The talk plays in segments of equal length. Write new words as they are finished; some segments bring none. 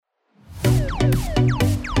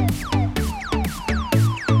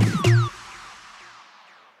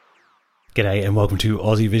G'day and welcome to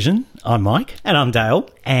Aussie Vision. I'm Mike. And I'm Dale.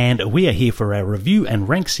 And we are here for our review and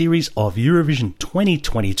rank series of Eurovision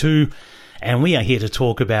 2022. And we are here to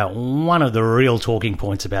talk about one of the real talking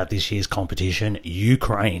points about this year's competition,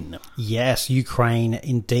 Ukraine. Yes, Ukraine,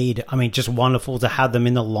 indeed. I mean, just wonderful to have them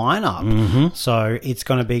in the lineup. Mm-hmm. So it's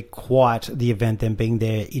going to be quite the event, them being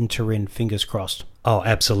there in Turin, fingers crossed. Oh,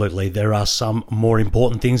 absolutely. There are some more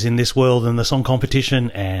important things in this world than the song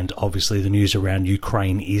competition, and obviously the news around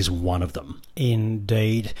Ukraine is one of them.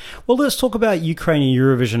 Indeed. Well, let's talk about Ukraine and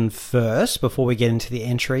Eurovision first before we get into the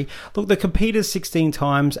entry. Look, they competed 16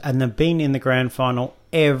 times and they've been in the grand final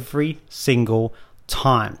every single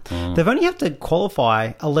time. They've only have to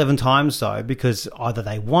qualify 11 times though, because either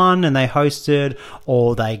they won and they hosted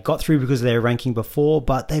or they got through because of their ranking before,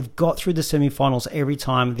 but they've got through the semi-finals every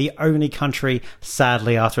time. The only country,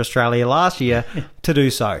 sadly, after Australia last year to do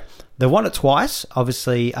so. They won it twice,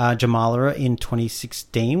 obviously Jamala in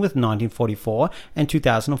 2016 with 1944 and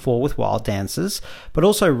 2004 with Wild Dances. But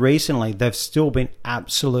also recently, they've still been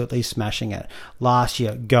absolutely smashing it. Last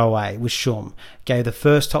year, Goe with Shum gave the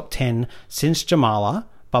first top 10 since Jamala.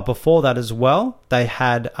 But before that as well, they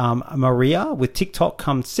had Maria with TikTok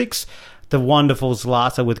come 6th. The wonderful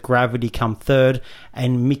Zlata with Gravity come 3rd,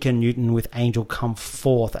 and Mika Newton with Angel come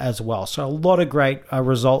 4th as well. So a lot of great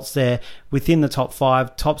results there within the top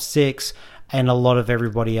 5, top 6, and a lot of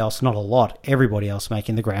everybody else, not a lot, everybody else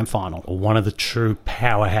making the grand final. One of the true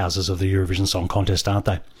powerhouses of the Eurovision Song Contest, aren't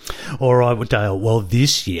they? All right, Dale. Well,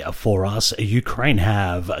 this year for us, Ukraine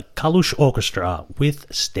have Kalush Orchestra with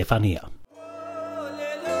Stefania.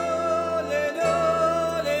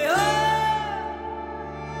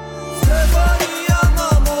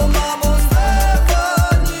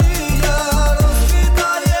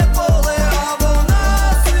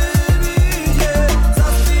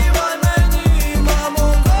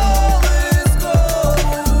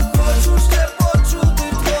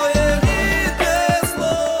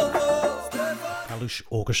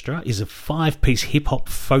 Orchestra is a 5-piece hip-hop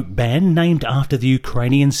folk band named after the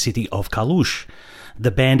Ukrainian city of Kalush.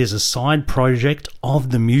 The band is a side project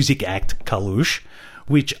of the music act Kalush,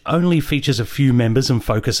 which only features a few members and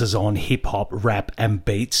focuses on hip-hop, rap and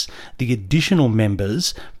beats. The additional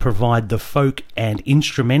members provide the folk and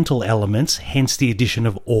instrumental elements, hence the addition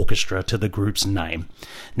of orchestra to the group's name.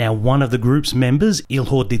 Now, one of the group's members,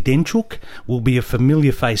 Ilhor Didenchuk, will be a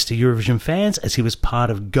familiar face to Eurovision fans as he was part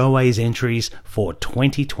of Goe's entries for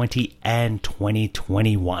 2020 and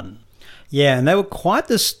 2021. Yeah, and they were quite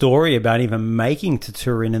the story about even making to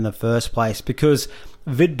Turin in the first place, because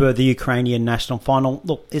Vidbur, the Ukrainian national final,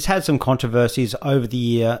 look, it's had some controversies over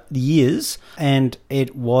the years, and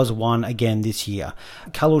it was won again this year.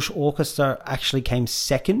 Kalush Orchestra actually came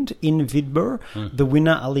second in Vidbur. The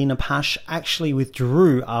winner, Alina Pash, actually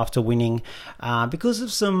withdrew after winning because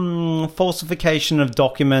of some falsification of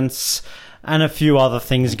documents and a few other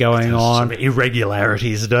things going on. Some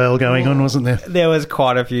irregularities, Dale, going on, wasn't there? There was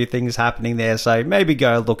quite a few things happening there, so maybe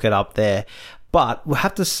go look it up there. But we'll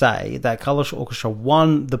have to say that Kalush Orchestra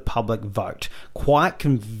won the public vote quite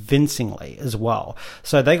convincingly as well.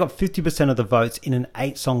 So they got 50% of the votes in an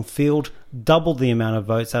 8-song field, doubled the amount of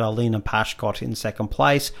votes that Alina Pash got in second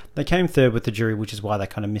place. They came 3rd with the jury, which is why they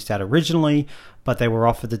kind of missed out originally, but they were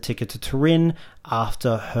offered the ticket to Turin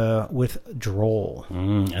after her withdrawal.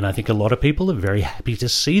 And I think a lot of people are very happy to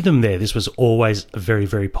see them there. This was always very,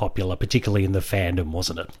 very popular, particularly in the fandom,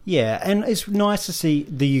 wasn't it? Yeah, and it's nice to see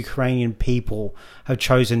the Ukrainian people have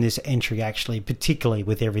chosen this entry, actually, particularly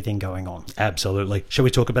with everything going on. Absolutely. Shall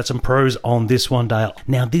we talk about some pros on this one, Dale?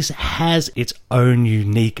 Now, this has its own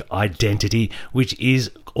unique identity, which is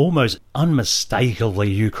almost unmistakably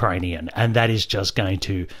Ukrainian, and that is just going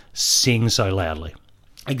to sing so loudly.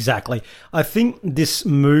 Exactly. I think this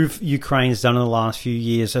move Ukraine's done in the last few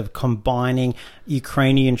years of combining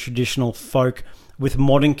Ukrainian traditional folk with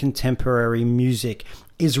modern contemporary music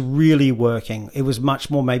is really working. It was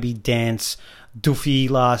much more maybe dance, doofy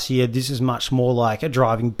last year. This is much more like a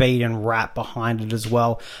driving beat and rap behind it as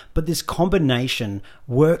well. But this combination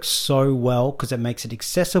works so well because it makes it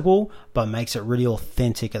accessible, but makes it really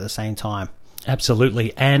authentic at the same time.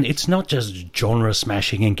 Absolutely. And it's not just genre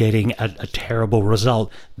smashing and getting a terrible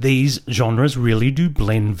result. These genres really do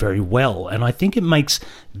blend very well. And I think it makes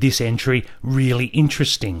this entry really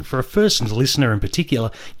interesting. For a first listener in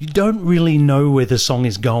particular, you don't really know where the song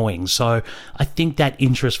is going. So I think that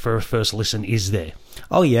interest for a first listen is there.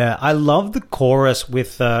 Oh yeah, I love the chorus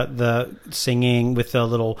with the singing with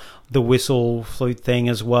the whistle flute thing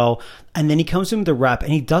as well, and then he comes in with the rap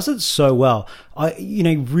and he does it so well.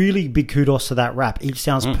 Really big kudos to that rap. It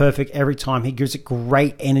sounds perfect every time. He gives it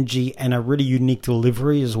great energy and a really unique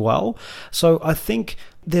delivery as well. So I think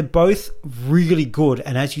They're both really good,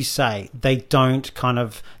 and as you say, they don't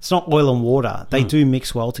it's not oil and water. They do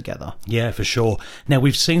mix well together. Yeah, for sure. Now,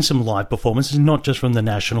 we've seen some live performances, not just from the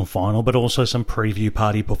national final, but also some preview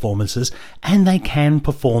party performances, and they can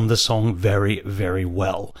perform the song very, very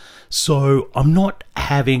well. So I'm not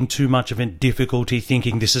having too much of a difficulty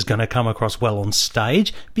thinking this is going to come across well on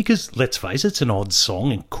stage, because, let's face it, it's an odd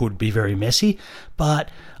song and could be very messy,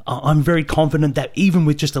 but I'm very confident that even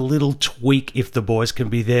with just a little tweak, if the boys can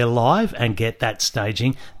be there live and get that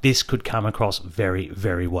staging, this could come across very,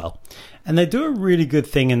 very well. And they do a really good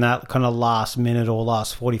thing in that kind of last minute or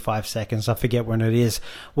last 45 seconds, I forget when it is,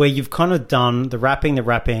 where you've kind of done the rapping,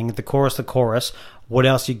 the chorus, what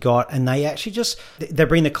else you got, and they actually they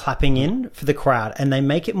bring the clapping in for the crowd, and they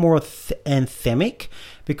make it more anthemic,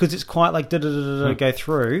 because it's quite like go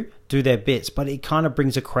through, do their bits, but it kind of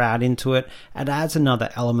brings a crowd into it and adds another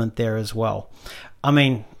element there as well. I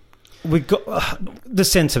mean, we've got the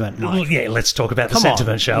sentiment, Mike. Well, yeah, let's talk about the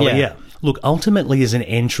sentiment, shall we? Yeah. Look, ultimately as an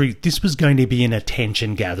entry, this was going to be an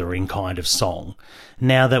attention-gathering kind of song.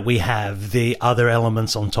 Now that we have the other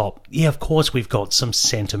elements on top, yeah, of course we've got some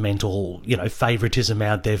sentimental, favoritism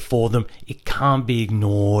out there for them. It can't be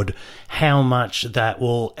ignored. How much that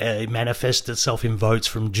will manifest itself in votes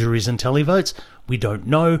from juries and televotes, we don't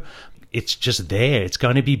know. It's just there. It's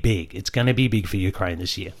going to be big. It's going to be big for Ukraine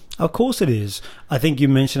this year. Of course it is. I think you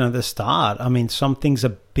mentioned at the start, I mean, some things are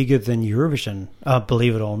bigger than Eurovision,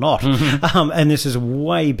 believe it or not. Mm-hmm. And this is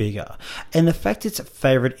way bigger. And the fact it's a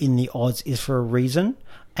favourite in the odds is for a reason,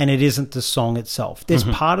 and it isn't the song itself. There's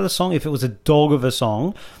part of the song, if it was a dog of a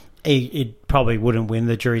song, it probably wouldn't win.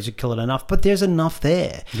 The juries would kill it enough, but there's enough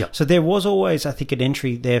there. Yep. So there was always, I think, an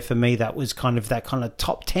entry there for me that was kind of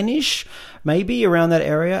top 10-ish, maybe around that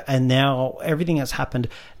area. And now everything that's happened,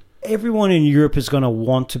 everyone in Europe is going to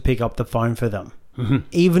want to pick up the phone for them,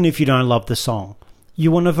 even if you don't love the song.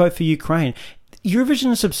 You want to vote for Ukraine.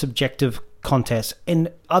 Eurovision is a subjective contest,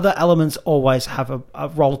 and other elements always have a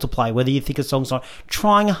role to play, whether you think a song's not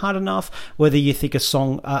trying hard enough, whether you think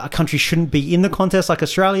a country shouldn't be in the contest like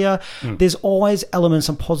Australia. There's always elements,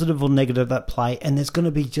 some positive or negative, that play, and there's going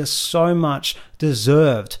to be just so much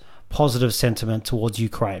deserved positive sentiment towards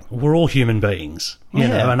Ukraine. We're all human beings, you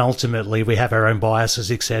know, and ultimately we have our own biases,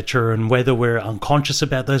 etc., and whether we're unconscious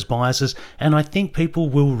about those biases, and I think people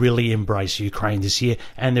will really embrace Ukraine this year,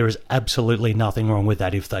 and there is absolutely nothing wrong with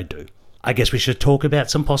that if they do. I guess we should talk about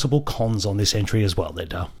some possible cons on this entry as well, there,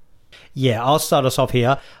 Dale. Yeah, I'll start us off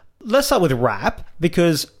here. Let's start with rap,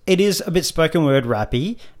 because it is a bit spoken word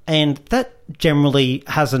rappy, and that generally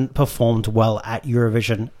hasn't performed well at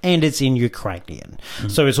Eurovision, and it's in Ukrainian.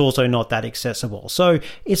 So it's also not that accessible. So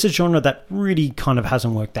it's a genre that really kind of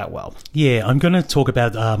hasn't worked that well. Yeah, I'm going to talk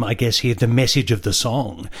about, I guess here, the message of the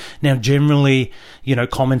song. Now, generally, you know,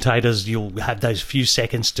 commentators, you'll have those few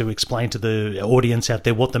seconds to explain to the audience out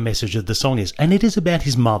there what the message of the song is. And it is about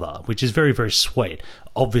his mother, which is very, very sweet.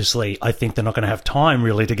 Obviously, I think they're not going to have time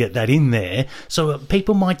really to get that in there. So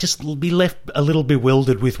people might just be left a little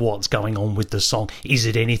bewildered with what's going on with the song. Is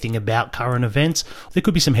it anything about current events? There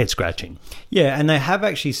could be some head scratching. Yeah, and they have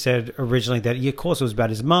actually said originally that, of course, it was about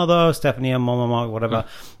his mother, Stephanie, mama, whatever.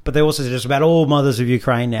 But they also said it's about all mothers of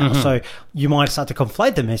Ukraine now. So you might start to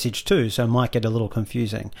conflate the message too, so it might get a little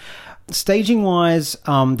confusing. Staging-wise,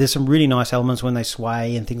 there's some really nice elements when they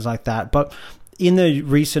sway and things like that. But in the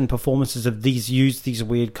recent performances of these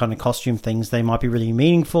weird kind of costume things, they might be really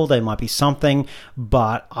meaningful, they might be something,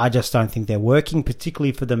 but I just don't think they're working,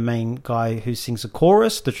 particularly for the main guy who sings the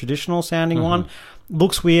chorus, the traditional sounding one.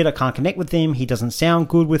 Looks weird, I can't connect with him, he doesn't sound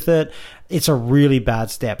good with it. It's a really bad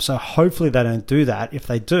step, so hopefully they don't do that. If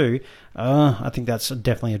they do, I think that's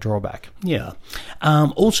definitely a drawback. Yeah.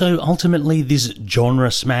 Also, ultimately, this genre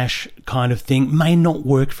smash kind of thing may not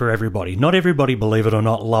work for everybody. Not everybody, believe it or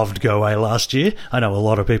not, loved Go Away last year. I know a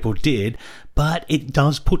lot of people did, but it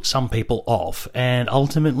does put some people off, and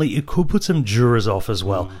ultimately it could put some jurors off as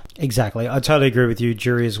well. Exactly. I totally agree with you.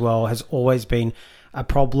 Jury as well has always been a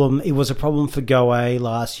problem. It was a problem for Go Away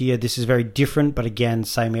last year. This is very different, but again,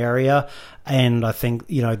 same area. And I think,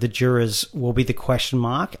 you know, the jurors will be the question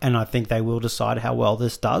mark, and I think they will decide how well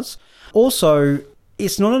this does. Also,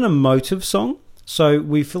 it's not an emotive song, so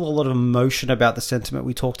we feel a lot of emotion about the sentiment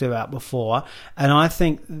we talked about before. And I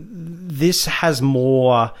think this is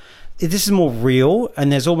more real,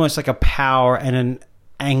 and there's almost like a power and an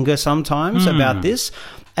anger sometimes about this.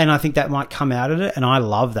 And I think that might come out of it, and I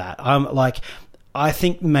love that. I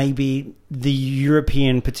think maybe the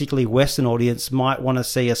European, particularly Western audience, might want to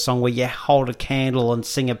see a song where you hold a candle and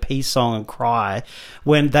sing a peace song and cry,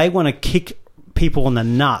 when they want to kick people in the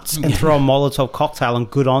nuts and throw a Molotov cocktail, and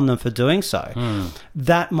good on them for doing so.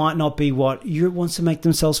 That might not be what Europe wants to make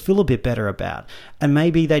themselves feel a bit better about. And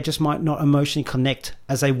maybe they just might not emotionally connect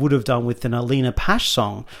as they would have done with an Alina Pash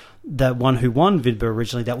song, the one who won Vidba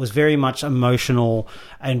originally, that was very much emotional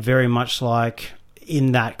and very much like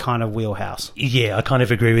in that kind of wheelhouse. Yeah, I kind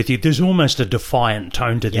of agree with you. There's almost a defiant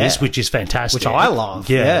tone to this, which is fantastic. Which I love.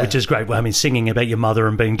 Yeah, which is great. Well, I mean, singing about your mother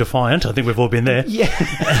and being defiant, I think we've all been there. Yeah.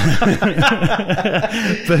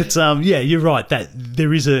 But, yeah, you're right. That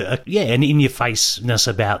there is an in-your-faceness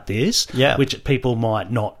about this, which people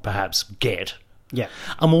might not perhaps get. Yeah.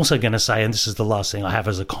 I'm also going to say, and this is the last thing I have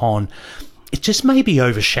as a con, it just may be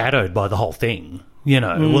overshadowed by the whole thing. You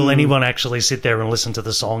know, will anyone actually sit there and listen to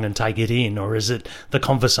the song and take it in? Or is it the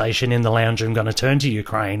conversation in the lounge room going to turn to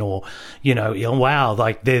Ukraine? Or, wow,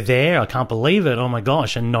 like they're there, I can't believe it, oh my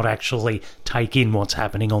gosh, and not actually take in what's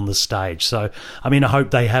happening on the stage. So, I mean, I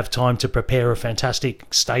hope they have time to prepare a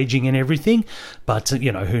fantastic staging and everything, but,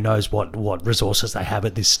 who knows what resources they have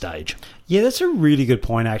at this stage. Yeah, that's a really good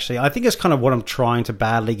point, actually. I think it's kind of what I'm trying to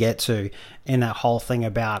badly get to in that whole thing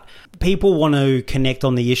about people want to connect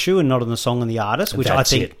on the issue and not on the song and the artist, which I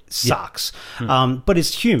think sucks. But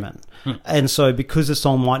it's human. And so because the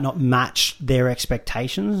song might not match their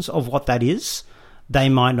expectations of what that is, they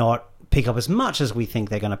might not pick up as much as we think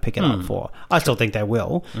they're going to pick it up for. I still think they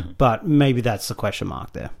will, but maybe that's the question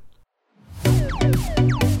mark there.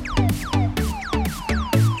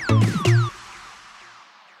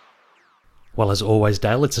 Well, as always,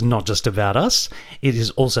 Dale, it's not just about us. It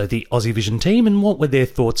is also the Aussie Vision team, and what were their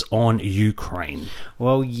thoughts on Ukraine?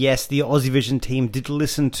 Well, yes, the Aussie Vision team did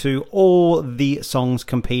listen to all the songs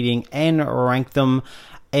competing and rank them,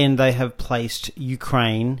 and they have placed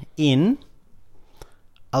Ukraine in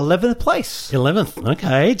 11th place. 11th,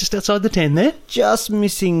 okay, just outside the 10 there. Just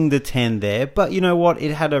missing the 10 there, but you know what?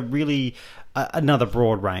 It had a really... another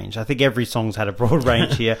broad range. I think every song's had a broad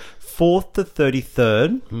range here. 4th to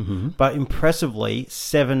 33rd, but impressively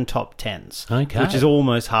 7 top 10s, which is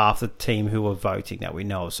almost half the team who are voting that we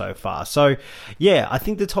know of so far. So, yeah, I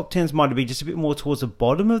think the top 10s might be just a bit more towards the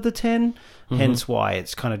bottom of the 10, hence why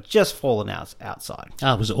it's kind of just fallen outside.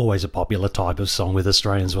 It was always a popular type of song with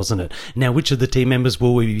Australians, wasn't it? Now, which of the team members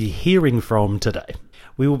will we be hearing from today?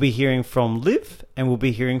 We will be hearing from Liv, and we'll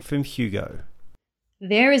be hearing from Hugo.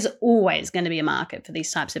 There is always going to be a market for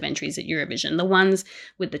these types of entries at Eurovision, the ones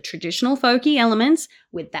with the traditional folky elements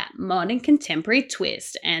with that modern contemporary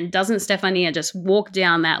twist. And doesn't Stefania just walk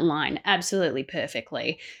down that line absolutely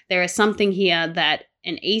perfectly? There is something here that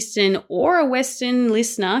an Eastern or a Western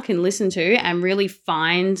listener can listen to and really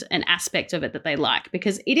find an aspect of it that they like,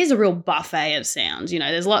 because it is a real buffet of sounds.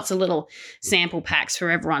 There's lots of little sample packs for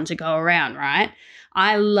everyone to go around, right?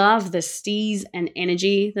 I love the steez and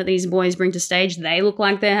energy that these boys bring to stage. They look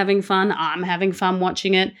like they're having fun. I'm having fun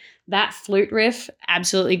watching it. That flute riff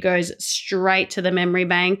absolutely goes straight to the memory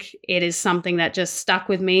bank. It is something that just stuck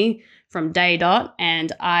with me from day dot,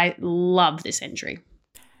 and I love this entry.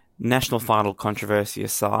 National final controversy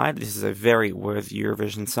aside, this is a very worthy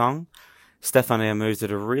Eurovision song. Stefania moves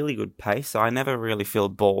at a really good pace, so I never really feel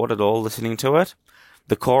bored at all listening to it.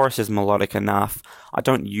 The chorus is melodic enough. I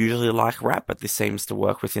don't usually like rap, but this seems to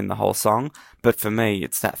work within the whole song. But for me,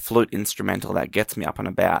 it's that flute instrumental that gets me up and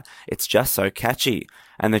about. It's just so catchy.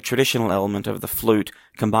 And the traditional element of the flute,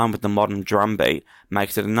 combined with the modern drum beat,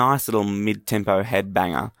 makes it a nice little mid-tempo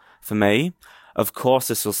headbanger. For me, of course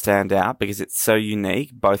this will stand out because it's so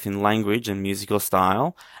unique, both in language and musical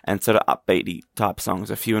style, and sort of upbeat type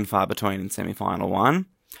songs are few and far between in semi-final one.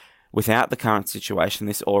 Without the current situation,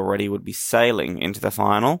 this already would be sailing into the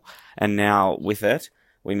final, and now with it,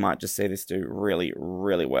 we might just see this do really,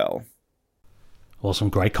 really well. Well, some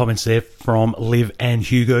great comments there from Liv and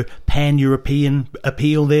Hugo. Pan-European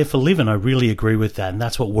appeal there for Liv, and I really agree with that, and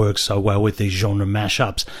that's what works so well with these genre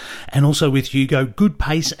mashups. And also with Hugo, good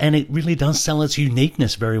pace, and it really does sell its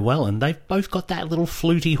uniqueness very well, and they've both got that little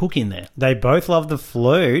fluty hook in there. They both love the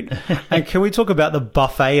flute. And can we talk about the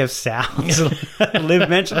buffet of sounds Liv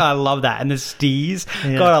mentioned? I love that. And the steez.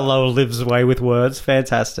 Yeah. God, I love Liv's way with words.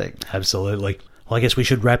 Fantastic. Absolutely. Well, I guess we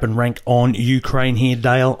should wrap and rank on Ukraine here,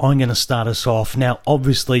 Dale. I'm going to start us off. Now,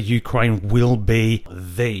 obviously, Ukraine will be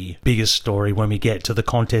the biggest story when we get to the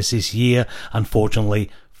contest this year.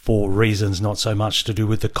 Unfortunately, for reasons not so much to do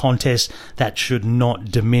with the contest, that should not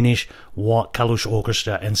diminish what Kalush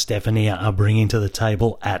Orchestra and Stefania are bringing to the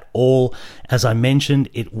table at all. As I mentioned,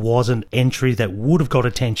 it was an entry that would have got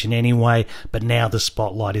attention anyway, but now the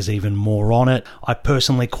spotlight is even more on it. I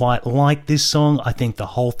personally quite like this song. I think the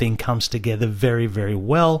whole thing comes together very, very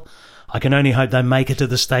well. I can only hope they make it to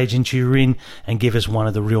the stage in Turin and give us one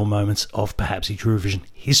of the real moments of perhaps Eurovision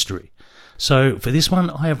history. So for this one,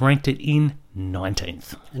 I have ranked it in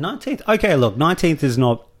 19th. 19th. Okay, look, 19th is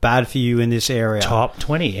not bad for you in this area. Top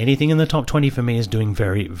 20. Anything in the top 20 for me is doing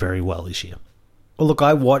very, very well this year. Well, look,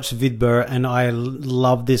 I watched Vidbur and I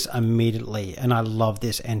loved this immediately, and I love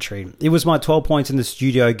this entry. It was my 12 points in the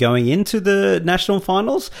studio going into the national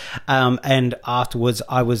finals, and afterwards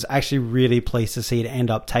I was actually really pleased to see it end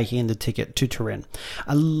up taking the ticket to Turin.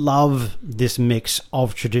 I love this mix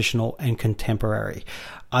of traditional and contemporary.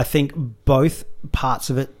 I think both parts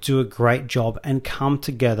of it do a great job and come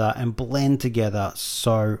together and blend together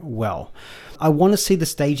so well. I want to see the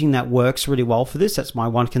staging that works really well for this. That's my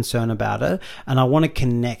one concern about it. And I want to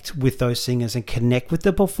connect with those singers and connect with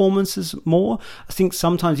the performances more. I think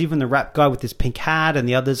sometimes even the rap guy with his pink hat and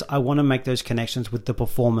the others, I want to make those connections with the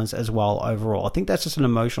performance as well overall. I think that's just an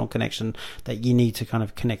emotional connection that you need to kind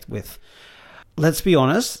of connect with. Let's be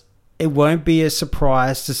honest. It won't be a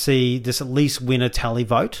surprise to see this at least win a tally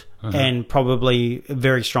vote and probably a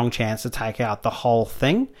very strong chance to take out the whole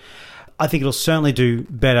thing. I think it'll certainly do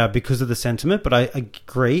better because of the sentiment, but I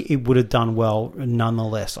agree it would have done well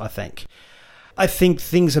nonetheless, I think. I think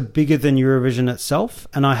things are bigger than Eurovision itself,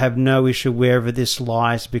 and I have no issue wherever this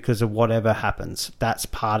lies because of whatever happens. That's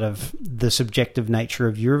part of the subjective nature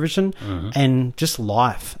of Eurovision and just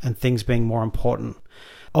life and things being more important.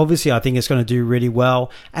 Obviously, I think it's going to do really well,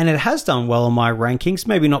 and it has done well in my rankings.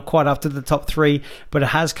 Maybe not quite up to the top 3, but it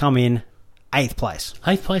has come in 8th place.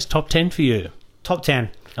 8th place, top 10 for you. Top 10.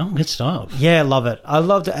 Oh, good stuff. Yeah, love it. I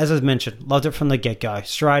loved it, as I mentioned. Loved it from the get-go.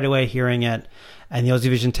 Straight away hearing it. And the Aussie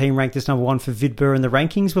Vision team ranked this number 1 for Vidbur in the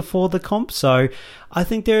rankings before the comp. So I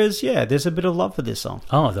think there's a bit of love for this song.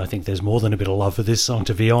 Oh, I think there's more than a bit of love for this song,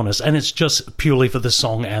 to be honest. And it's just purely for the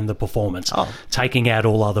song and the performance, taking out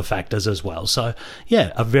all other factors as well. So,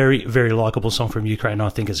 yeah, a very, very likeable song from Ukraine. I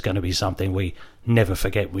think it's going to be something we never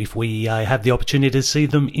forget if we have the opportunity to see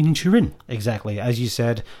them in Turin. Exactly. As you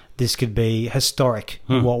said, this could be historic,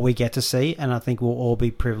 what we get to see. And I think we'll all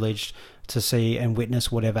be privileged to see and witness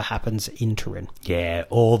whatever happens in Turin. Yeah,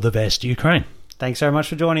 all the best, Ukraine. Thanks so much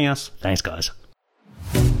for joining us. Thanks, guys.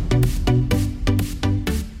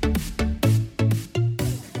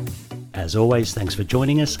 As always, thanks for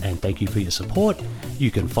joining us and thank you for your support.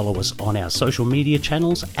 You can follow us on our social media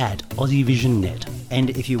channels at AussieVisionNet.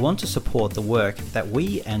 And if you want to support the work that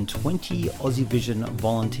we and 20 Aussie Vision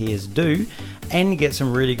volunteers do and get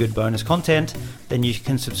some really good bonus content, then you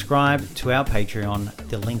can subscribe to our Patreon.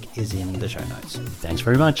 The link is in the show notes. Thanks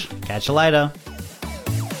very much. Catch you later.